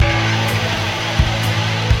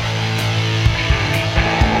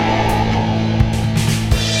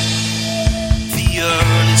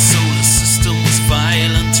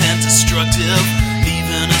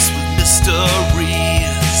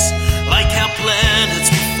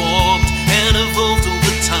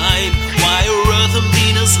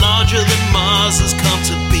larger than Mars has come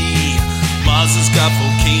to be. Mars has got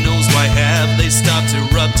volcanoes, why have they stopped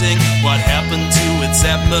erupting? What happened to its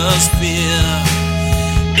atmosphere?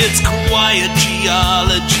 Its quiet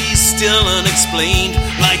geology still unexplained,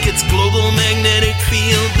 like its global magnetic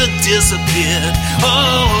field that disappeared.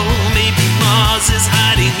 Oh, maybe Mars is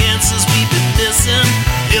hiding answers we've been missing.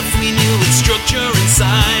 If we knew its structure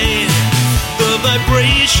inside, the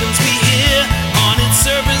vibrations we hear on its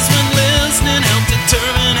surface when listening help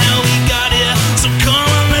determine how we got here. So come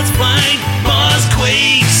on, let's find Mars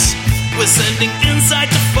quakes. We're sending insight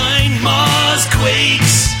to find Mars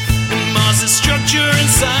quakes. And Mars' structure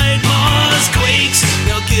inside Mars quakes.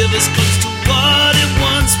 They'll give us clues to what it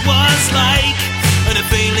once was like. And if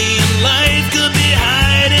alien life could be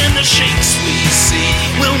hiding the shakes we see,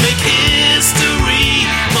 we'll make history.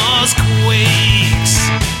 Mars quakes.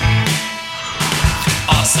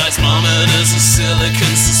 Our seismometers are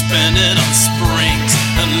silicon suspended on springs,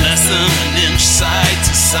 and less than an inch side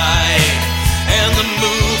to side. And the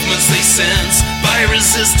movements they sense by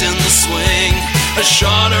resisting the swing are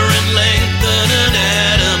shorter in length than an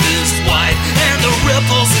atom is wide. And the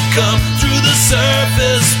ripples that come through the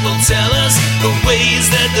surface will tell us the ways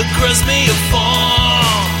that the crust may have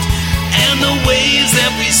formed. And the waves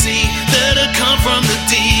that we see that have come from the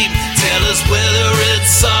deep tell us whether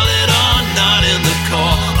it's solid or